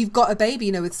 that you've got a baby,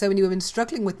 you know, with so many women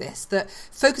struggling with this, that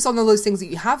focus on all those things that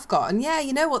you have got. And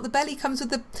you know what, the belly comes with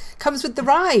the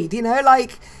ride, you know,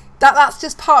 like that's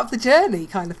just part of the journey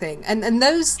kind of thing. And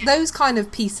those kind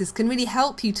of pieces can really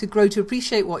help you to grow to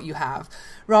appreciate what you have,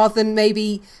 rather than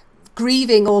maybe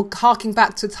grieving or harking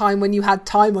back to a time when you had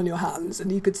time on your hands and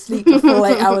you could sleep for full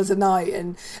 8 hours a night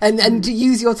and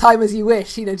use your time as you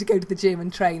wish, you know, to go to the gym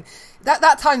and train.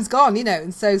 That time's gone, you know,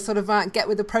 and so sort of get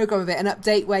with the program of it and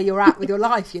update where you're at with your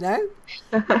life, you know.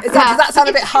 Does that sound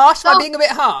a bit harsh? Am I being a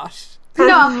bit harsh?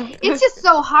 No, it's just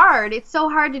so hard. It's so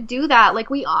hard to do that. Like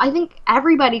I think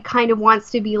everybody kind of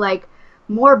wants to be like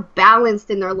more balanced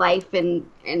in their life and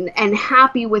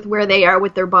happy with where they are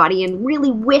with their body and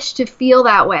really wish to feel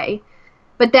that way.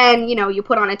 But then, you know, you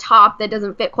put on a top that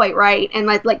doesn't fit quite right and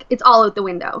like it's all out the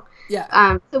window.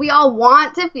 Yeah. So we all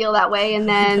want to feel that way, and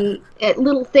then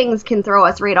little things can throw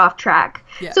us right off track.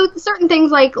 Yeah. So certain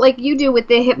things like you do with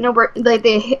the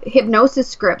hypnosis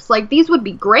scripts, like these would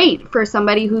be great for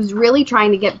somebody who's really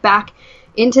trying to get back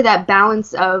into that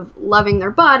balance of loving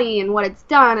their body and what it's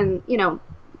done, and, you know,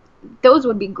 those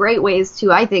would be great ways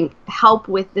to, I think, help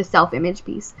with the self-image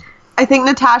piece. I think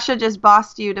Natasha just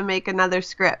bossed you to make another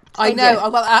script. I know.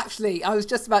 Well, actually, I was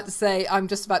just about to say I'm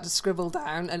just about to scribble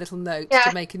down a little note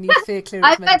to make a new fear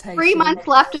clearance meditation. I've got 3 months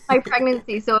left of my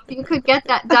pregnancy, so if you could get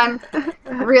that done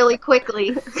really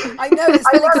quickly. I know, it's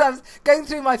funny because I was going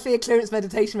through my fear clearance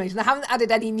meditation range and I haven't added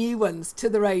any new ones to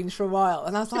the range for a while.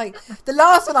 And I was like, the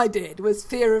last one I did was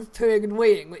fear of pooing and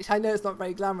weeing, which I know is not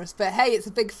very glamorous, but hey, it's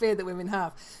a big fear that women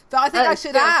have. But I think I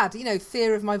should add, you know,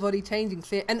 fear of my body changing,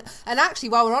 fear, and actually,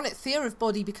 while we're on it, fear of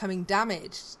body becoming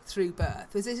damaged through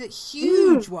birth is a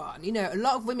huge one. You know, a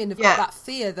lot of women have got that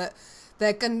fear that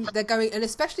they're going, and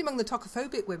especially among the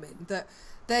tocophobic women, that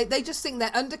they just think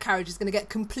their undercarriage is going to get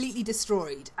completely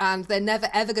destroyed and they're never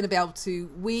ever going to be able to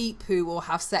wee, poo, or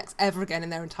have sex ever again in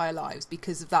their entire lives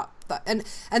because of that. And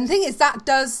the thing is, that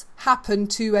does happen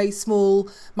to a small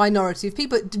minority of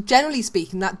people. Generally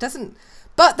speaking, that doesn't.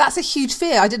 But that's a huge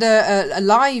fear. I did a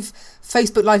live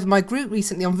Facebook Live in my group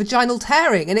recently on vaginal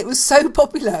tearing, and it was so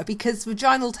popular because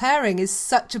vaginal tearing is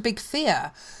such a big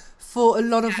fear for a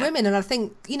lot of women. And I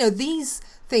think, you know, these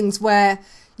things where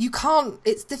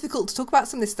it's difficult to talk about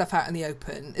some of this stuff out in the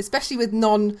open, especially with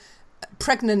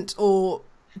non-pregnant or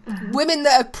women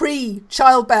that are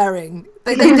pre-childbearing.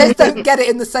 They just don't get it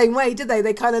in the same way, do they?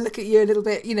 They kind of look at you a little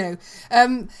bit, you know.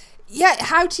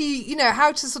 How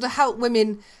to sort of help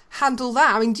women handle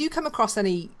that? I mean, do you come across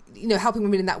any, you know, helping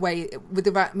women in that way with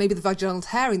maybe the vaginal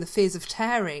tearing, the fears of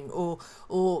tearing, or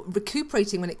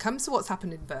recuperating when it comes to what's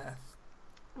happened in birth?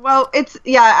 Well,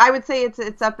 I would say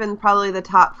it's up in probably the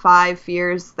top 5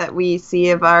 fears that we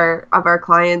see of our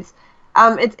clients.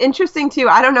 It's interesting too.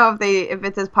 I don't know if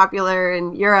it's as popular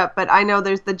in Europe, but I know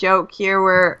there's the joke here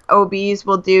where OBs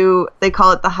will they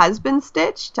call it the husband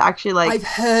stitch to actually like. I've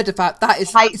heard about that.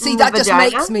 That just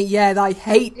makes me. Yeah,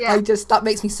 that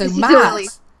makes me so mad.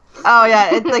 Oh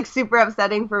yeah, it's like super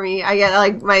upsetting for me. I get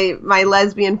like my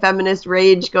lesbian feminist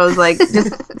rage goes like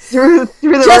just through the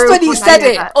roof. Just when you said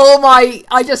it,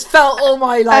 I just felt all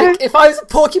my like if I was a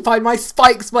porcupine, my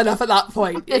spikes went up at that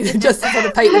point. Just to sort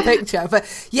of paint the picture. But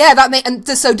yeah,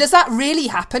 so does that really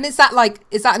happen? Is that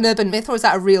an urban myth or is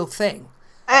that a real thing?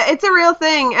 It's a real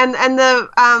thing, and the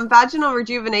vaginal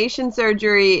rejuvenation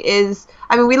surgery is.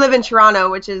 I mean, we live in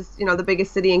Toronto, which is, you know, the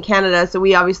biggest city in Canada, so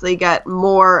we obviously get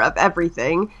more of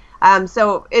everything.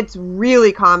 So it's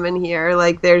really common here.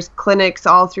 Like there's clinics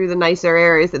all through the nicer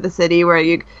areas of the city where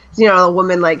a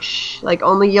woman like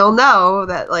only you'll know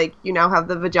that like you now have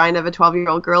the vagina of a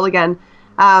 12-year-old girl again.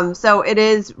 So it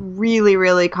is really,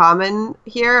 really common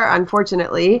here,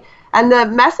 unfortunately. And the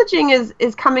messaging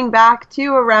is coming back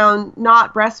too around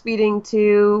not breastfeeding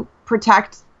to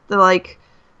protect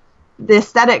the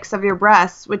aesthetics of your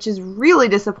breasts, which is really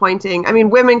disappointing. I mean,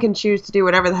 women can choose to do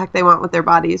whatever the heck they want with their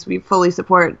bodies. We fully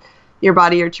support your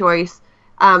body, your choice.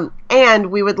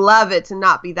 And we would love it to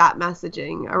not be that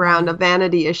messaging around a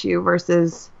vanity issue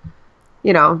versus,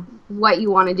 you know, what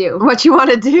you want to do. What you want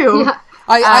to do. Yeah.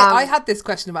 I had this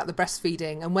question about the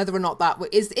breastfeeding and whether or not that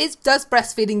does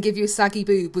breastfeeding give you a saggy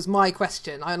boob was my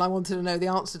question, and I wanted to know the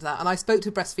answer to that. And I spoke to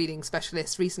a breastfeeding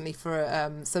specialist recently for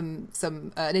an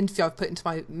interview I've put into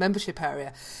my membership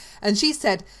area, and she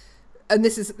said, and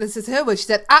this is her word, she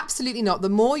said, absolutely not. The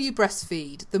more you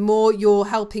breastfeed, the more you're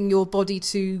helping your body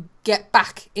to get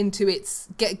back into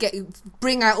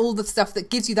bring out all the stuff that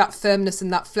gives you that firmness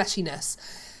and that fleshiness.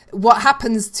 What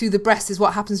happens to the breast is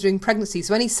what happens during pregnancy.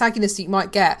 So any sagginess that you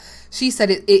might get, she said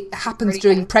it happens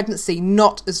during pregnancy,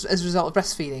 not as a result of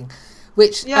breastfeeding,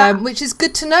 which is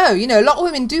good to know. You know, a lot of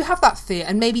women do have that fear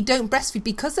and maybe don't breastfeed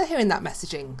because they're hearing that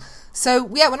messaging. So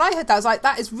yeah, when I heard that, I was like,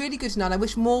 that is really good to know. And I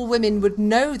wish more women would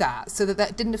know that, so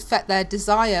that didn't affect their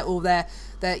desire or that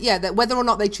whether or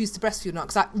not they choose to breastfeed or not,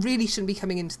 because that really shouldn't be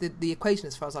coming into the equation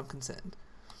as far as I'm concerned.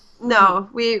 No,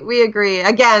 we agree.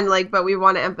 Again, but we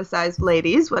want to emphasize,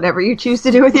 ladies, whatever you choose to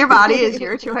do with your body is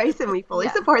your choice, and we fully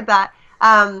support that.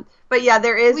 But yeah,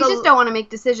 there is. We just don't want to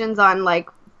make decisions on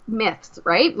myths,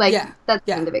 right? That's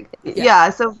kind of the big thing.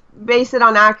 Yeah. So base it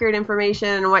on accurate information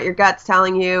and what your gut's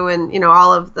telling you, and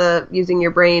all of the using your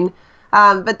brain.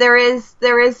 But there is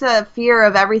a fear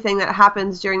of everything that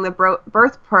happens during the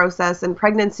birth process and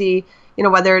pregnancy.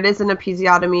 Whether it is an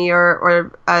episiotomy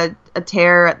or a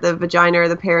tear at the vagina or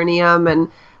the perineum.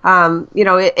 And,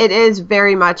 it is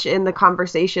very much in the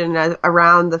conversation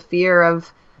around the fear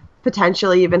of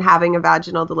potentially even having a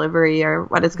vaginal delivery or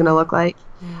what it's going to look like.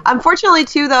 Unfortunately,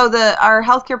 too, though, our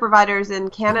healthcare providers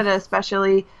in Canada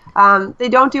especially, they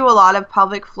don't do a lot of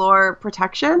pelvic floor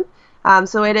protection.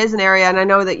 So it is an area, and I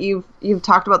know that you've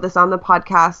talked about this on the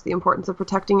podcast, the importance of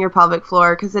protecting your pelvic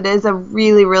floor, because it is a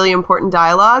really, really important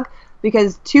dialogue.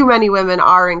 Because too many women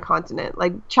are incontinent.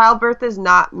 Childbirth does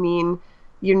not mean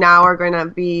you now are going to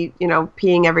be,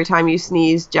 peeing every time you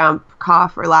sneeze, jump,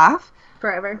 cough, or laugh.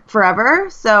 Forever.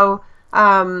 So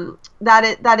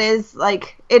that is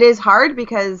it is hard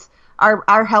because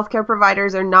our healthcare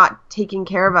providers are not taking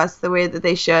care of us the way that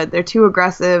they should. They're too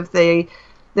aggressive.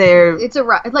 It's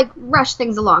rush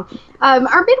things along.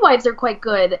 Our midwives are quite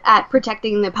good at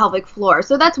protecting the pelvic floor.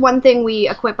 So that's one thing we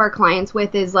equip our clients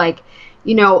with is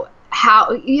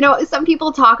how, some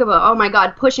people talk about, oh my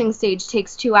God, pushing stage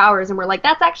takes 2 hours. And we're like,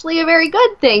 that's actually a very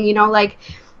good thing.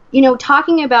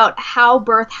 Talking about how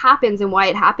birth happens and why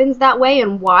it happens that way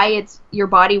and why it's your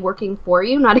body working for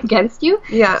you, not against you.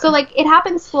 Yeah. So it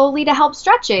happens slowly to help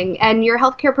stretching, and your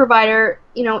healthcare provider,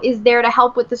 is there to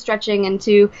help with the stretching and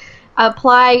to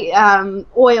apply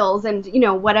oils and,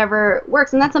 whatever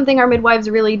works. And that's something our midwives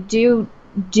really do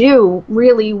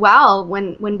really well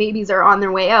when babies are on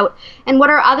their way out. And what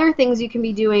are other things you can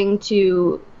be doing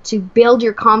to build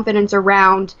your confidence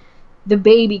around the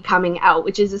baby coming out,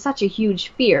 which is such a huge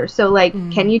fear. So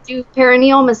can you do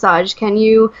perineal massage? Can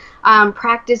you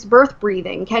practice birth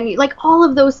breathing? Can you all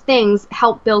of those things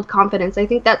help build confidence? I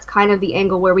think that's kind of the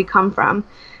angle where we come from,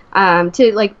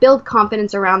 to build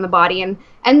confidence around the body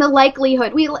and the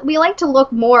likelihood. We like to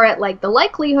look more at the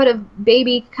likelihood of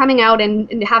baby coming out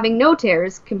and having no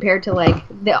tears compared to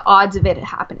the odds of it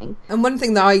happening. And one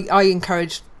thing that I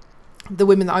encourage the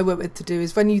women that I work with to do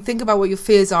is, when you think about what your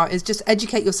fears are, is just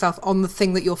educate yourself on the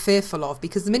thing that you're fearful of,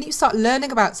 because the minute you start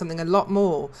learning about something a lot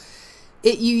more,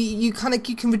 you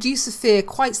can reduce the fear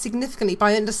quite significantly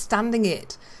by understanding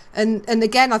it. And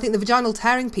again, I think the vaginal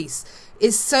tearing piece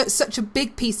is such a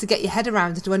big piece to get your head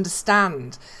around and to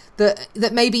understand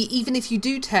that maybe even if you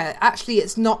do tear, actually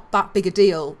it's not that big a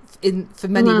deal for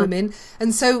many women,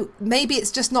 and so maybe it's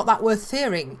just not that worth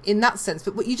fearing in that sense.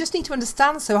 But what you just need to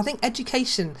understand. So I think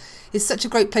education is such a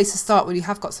great place to start when you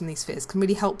have got some of these fears, can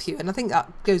really help you. And I think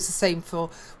that goes the same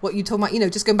for what you talk about,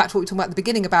 just going back to what we were talking about at the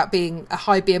beginning about being a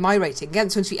high BMI rating.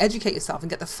 Again, so once you educate yourself and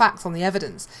get the facts on the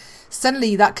evidence,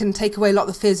 suddenly that can take away a lot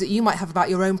of the fears that you might have about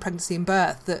your own pregnancy and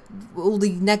birth, that all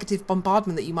the negative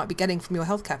bombardment that you might be getting from your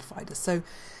healthcare providers. So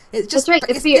it's just, that's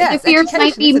right. The fears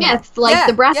might be myths,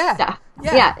 the breast stuff.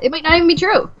 Yeah, it might not even be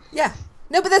true. Yeah.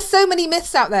 No, but there's so many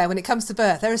myths out there when it comes to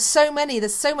birth. There's so much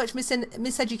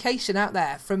miseducation out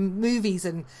there from movies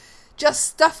and just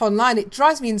stuff online. It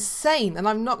drives me insane, and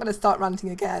I'm not going to start ranting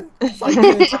again. We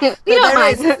don't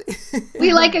mind.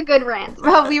 We like a good rant.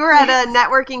 Well, we were at a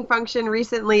networking function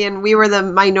recently, and we were the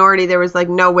minority. There was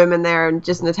no women there, and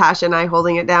just Natasha and I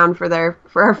holding it down for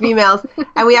our females.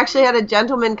 And we actually had a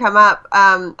gentleman come up,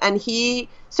 and he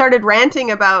started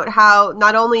ranting about how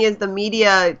not only is the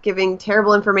media giving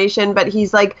terrible information, but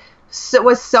he's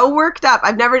was so worked up.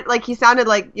 I've never, he sounded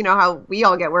how we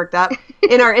all get worked up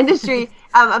in our industry,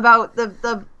 about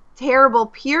the terrible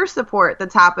peer support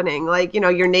that's happening. Like,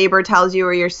 your neighbor tells you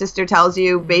or your sister tells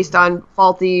you based on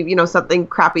faulty, something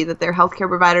crappy that their healthcare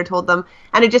provider told them.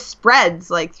 And it just spreads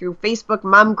like through Facebook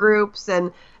mom groups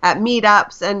and at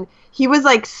meetups. And he was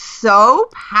like so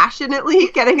passionately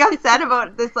getting upset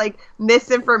about this like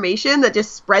misinformation that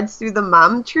just spreads through the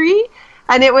mom tree.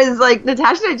 And it was like,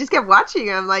 Natasha and I just kept watching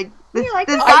him like, this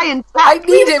guy in tech. I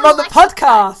need him on the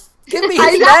podcast. Give me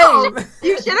his name.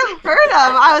 You should have heard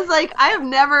him. I was like, I have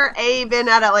never been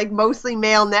at a like mostly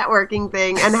male networking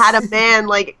thing and had a man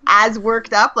like as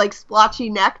worked up, like splotchy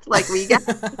necked like we get.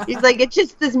 He's like, it's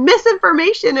just this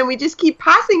misinformation and we just keep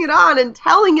passing it on and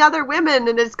telling other women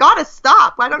and it's got to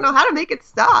stop. I don't know how to make it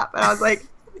stop. And I was like,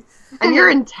 and you're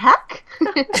in tech?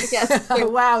 Yes. Oh,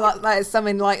 wow, that is some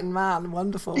enlightened man.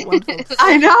 Wonderful.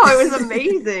 I know, it was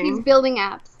amazing. He's building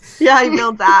apps. Yeah, he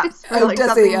builds apps for like does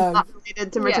something he? not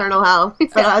related to maternal health.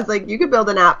 But I was like, you could build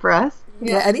an app for us.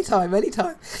 Yeah, anytime.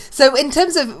 So in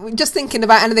terms of just thinking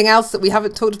about anything else that we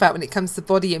haven't talked about when it comes to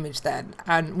body image then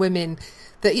and women,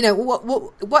 that,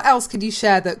 what else could you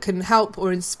share that can help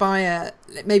or inspire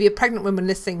maybe a pregnant woman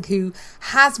listening who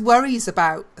has worries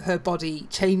about her body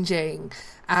changing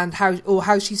and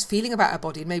how she's feeling about her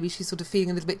body, and maybe she's sort of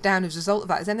feeling a little bit down as a result of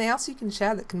that? Is there anything else you can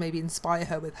share that can maybe inspire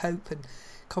her with hope and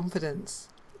confidence?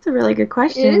 It's a really good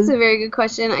question. It is a very good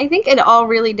question. I think it all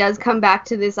really does come back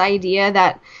to this idea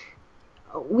that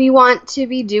we want to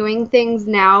be doing things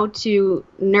now to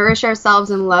nourish ourselves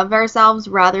and love ourselves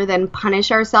rather than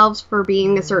punish ourselves for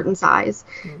being a certain size.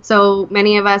 So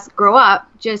many of us grow up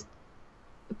just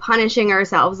punishing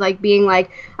ourselves, like being like,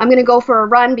 I'm going to go for a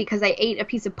run because I ate a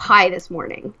piece of pie this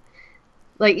morning.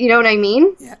 Like, you know what I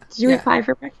mean? Yeah. Did you eat pie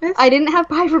for breakfast? I didn't have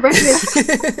pie for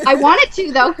breakfast. I wanted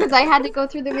to, though, because I had to go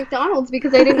through the McDonald's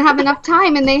because I didn't have enough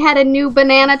time, and they had a new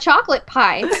banana chocolate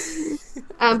pie.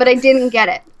 But I didn't get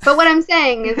it. But what I'm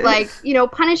saying is, like,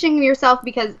 punishing yourself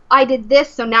because I did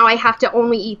this, so now I have to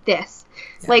only eat this.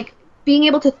 Yeah. Like, being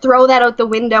able to throw that out the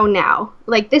window now.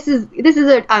 Like, this is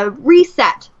a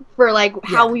reset for, like,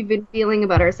 how we've been feeling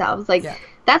about ourselves. Like,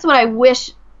 that's what I wish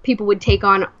people would take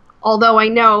on, although I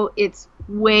know it's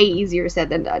way easier said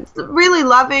than done. Really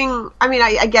loving,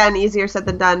 again, easier said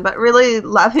than done, but really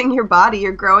loving your body.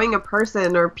 You're growing a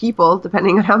person or people,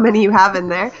 depending on how many you have in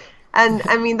there. And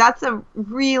that's a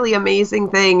really amazing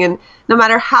thing. And no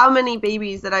matter how many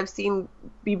babies that I've seen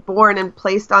be born and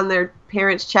placed on their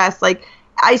parents' chest, like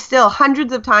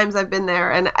hundreds of times I've been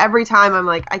there, and every time I'm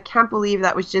like, I can't believe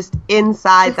that was just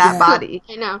inside that body.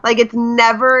 I know. Like, it's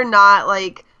never not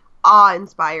like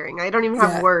awe-inspiring. I don't even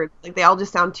have words. Like, they all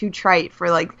just sound too trite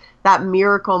for like that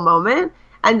miracle moment.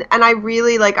 And I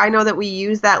really like, I know that we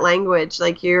use that language,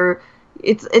 like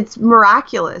it's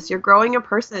miraculous. You're growing a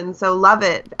person, so love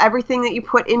it. Everything that you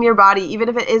put in your body, even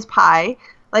if it is pie,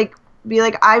 like, be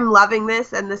like, I'm loving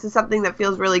this, and this is something that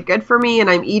feels really good for me,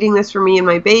 and I'm eating this for me and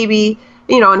my baby,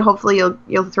 and hopefully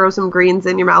you'll throw some greens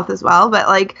in your mouth as well. But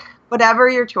like, whatever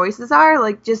your choices are,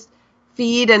 like, just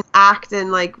feed and act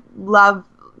and like love,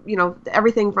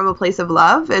 everything from a place of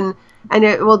love, and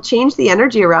it will change the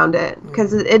energy around it,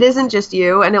 because it isn't just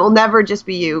you, and it will never just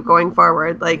be you going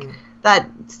forward. Like,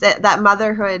 that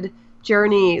motherhood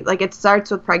journey, like, it starts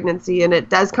with pregnancy and it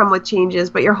does come with changes,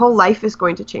 but your whole life is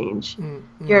going to change.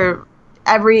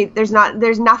 There's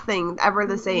nothing ever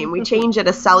the same. We change at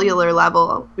a cellular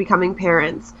level becoming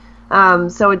parents.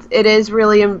 So it is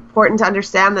really important to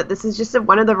understand that this is just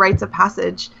one of the rites of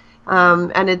passage.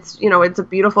 And it's a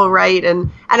beautiful rite, and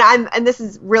this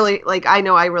is really, like, I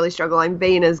know I really struggle. I'm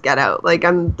vain as get out. Like,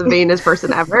 I'm the vainest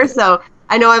person ever. So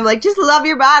I know I'm like, just love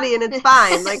your body and it's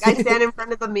fine. Like, I stand in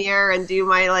front of the mirror and do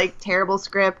my like terrible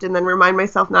script and then remind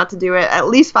myself not to do it at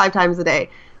least 5 times a day.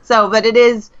 So, but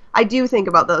I do think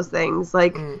about those things.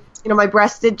 Like, my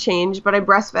breast did change, but I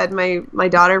breastfed my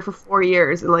daughter for 4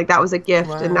 years, and like, that was a gift.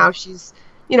 Wow. And now she's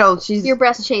your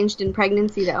breast changed in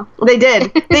pregnancy, though. They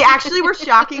did. They actually were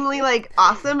shockingly like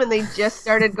awesome, and they just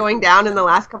started going down in the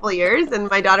last couple of years. And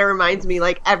my daughter reminds me,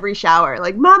 like, every shower,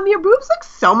 like, Mom, your boobs look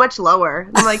so much lower.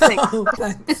 And I'm like,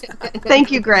 thanks. Thank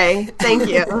you, Gray. Thank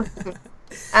you.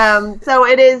 So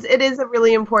it is a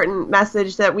really important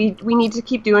message that we need to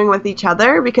keep doing with each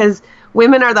other, because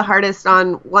women are the hardest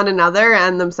on one another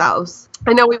and themselves.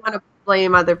 I know we want to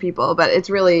blame other people, but it's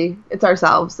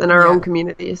ourselves and our own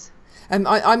communities.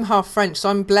 I'm half French, so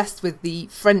I'm blessed with the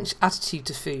French attitude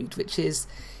to food, which is,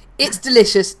 it's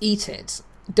delicious, eat it.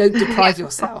 Don't deprive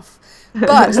yourself.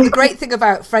 But the great thing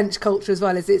about French culture as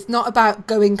well is it's not about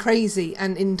going crazy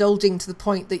and indulging to the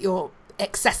point that you're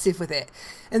excessive with it.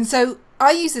 And so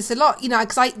I use this a lot,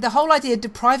 because the whole idea of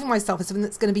depriving myself of something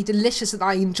that's going to be delicious and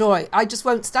I enjoy, I just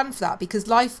won't stand for that, because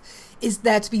life is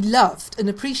there to be loved and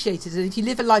appreciated. And if you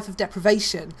live a life of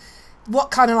deprivation,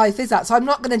 what kind of life is that? So I'm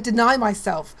not going to deny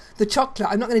myself the chocolate.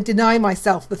 I'm not going to deny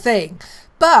myself the thing,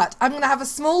 but I'm going to have a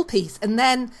small piece, and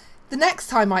then the next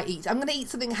time I eat, I'm going to eat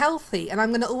something healthy, and I'm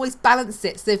going to always balance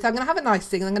it. So if I'm going to have a nice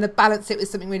thing, I'm going to balance it with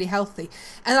something really healthy.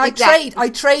 And I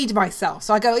trade myself.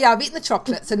 So I go, I've eaten the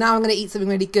chocolate, so now I'm going to eat something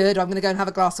really good, or I'm going to go and have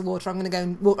a glass of water, I'm going to go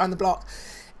and walk around the block.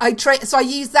 So I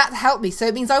use that to help me. So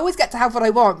it means I always get to have what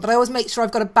I want, but I always make sure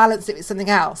I've got to balance it with something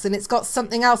else, and it's got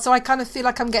something else. So I kind of feel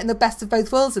like I'm getting the best of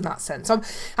both worlds in that sense. So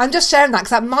I'm just sharing that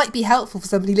because that might be helpful for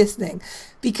somebody listening,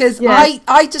 because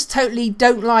I just totally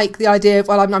don't like the idea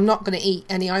of, I'm not going to eat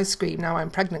any ice cream now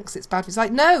I'm pregnant because it's bad. It's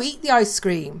like, no, eat the ice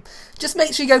cream. Just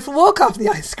make sure you go for a walk after the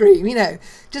ice cream,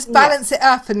 just balance it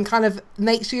up and kind of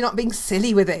make sure you're not being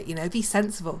silly with it, be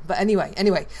sensible. But anyway,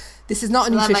 this is not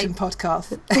a nutrition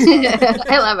podcast.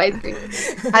 I love ice cream.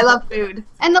 I love food.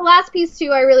 And the last piece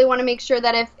too, I really want to make sure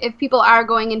that if people are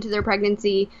going into their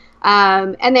pregnancy,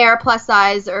 and they are plus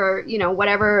size, or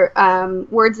whatever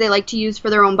words they like to use for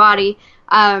their own body,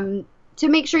 to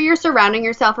make sure you're surrounding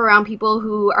yourself around people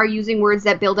who are using words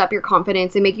that build up your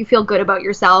confidence and make you feel good about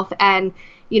yourself, and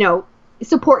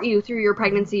support you through your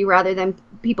pregnancy, rather than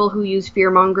people who use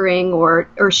fear-mongering or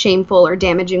shameful or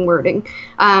damaging wording,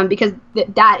 because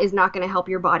that is not going to help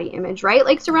your body image, right?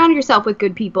 Like, surround yourself with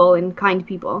good people and kind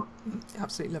people.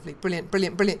 Absolutely lovely. Brilliant.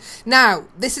 Now,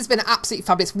 this has been absolutely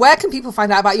fabulous. Where can people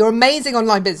find out about your amazing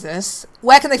online business?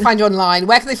 Where can they find you online?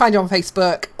 Where can they find you on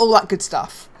Facebook? All that good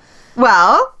stuff.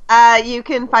 Well, you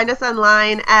can find us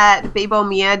online at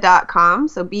bebomia.com,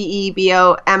 so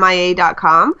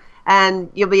BEBOMIA.com. And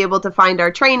you'll be able to find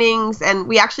our trainings. And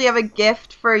we actually have a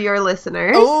gift for your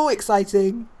listeners. Oh,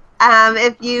 exciting.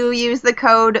 If you use the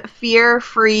code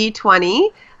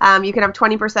FEARFREE20, you can have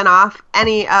 20% off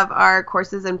any of our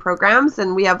courses and programs.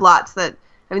 And we have lots they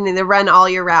run all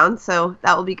year round, so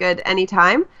that will be good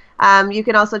anytime. You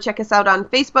can also check us out on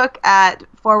Facebook at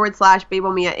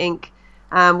 /Bebomia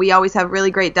Inc. We always have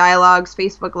really great dialogues,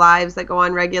 Facebook Lives that go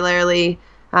on regularly.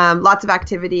 Lots of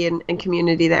activity and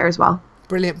community there as well.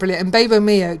 Brilliant. And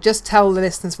Bebomia, just tell the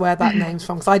listeners where that name's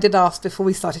from, because I did ask before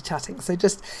we started chatting. So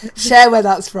just share where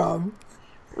that's from.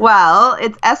 Well,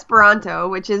 it's Esperanto,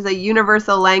 which is a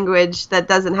universal language that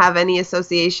doesn't have any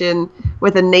association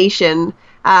with a nation.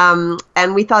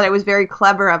 And we thought it was very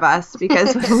clever of us,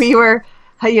 because we were,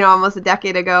 almost a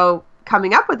decade ago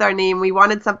coming up with our name. We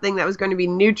wanted something that was going to be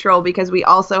neutral, because we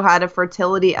also had a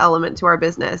fertility element to our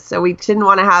business. So we didn't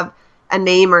want to have a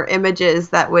name or images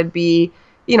that would be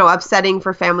upsetting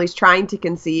for families trying to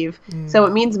conceive. So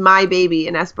it means my baby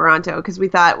in Esperanto, because we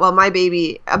thought, well, a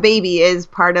baby is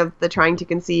part of the trying to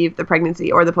conceive, the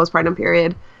pregnancy, or the postpartum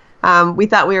period. We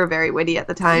thought we were very witty at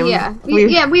the time. Yeah,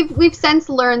 we've since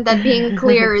learned that being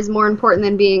clear is more important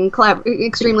than being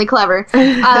extremely clever.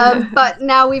 But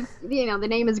now the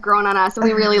name has grown on us, and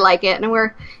we really like it, and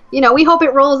we're, we hope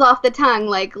it rolls off the tongue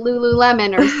like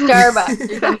Lululemon or Starbucks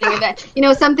or something like that.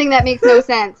 Something that makes no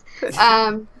sense.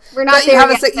 We're not.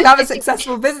 But you have a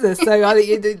successful business, so there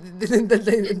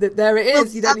it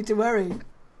is. You don't need to worry.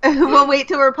 We'll wait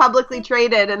till we're publicly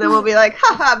traded, and then we'll be like,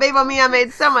 haha, Bebomia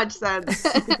made so much sense.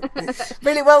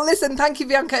 Brilliant. Well, listen, thank you,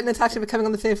 Bianca and Natasha, for coming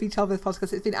on the Fear Free Childbirth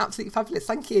podcast. It's been absolutely fabulous.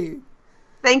 Thank you.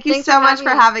 Thanks so much for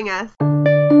having us.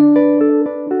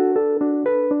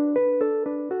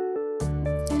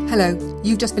 Hello,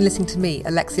 you've just been listening to me,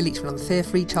 Alexia Leachman, on the Fear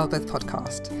Free Childbirth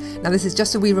podcast. Now, this is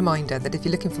just a wee reminder that if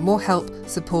you're looking for more help,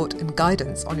 support and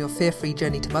guidance on your fear-free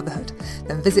journey to motherhood,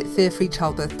 then visit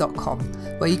fearfreechildbirth.com,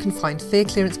 where you can find fear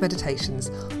clearance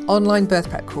meditations, online birth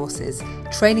prep courses,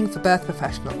 training for birth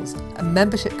professionals, a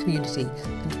membership community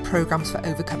and programs for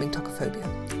overcoming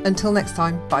tocophobia. Until next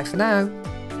time, bye for now.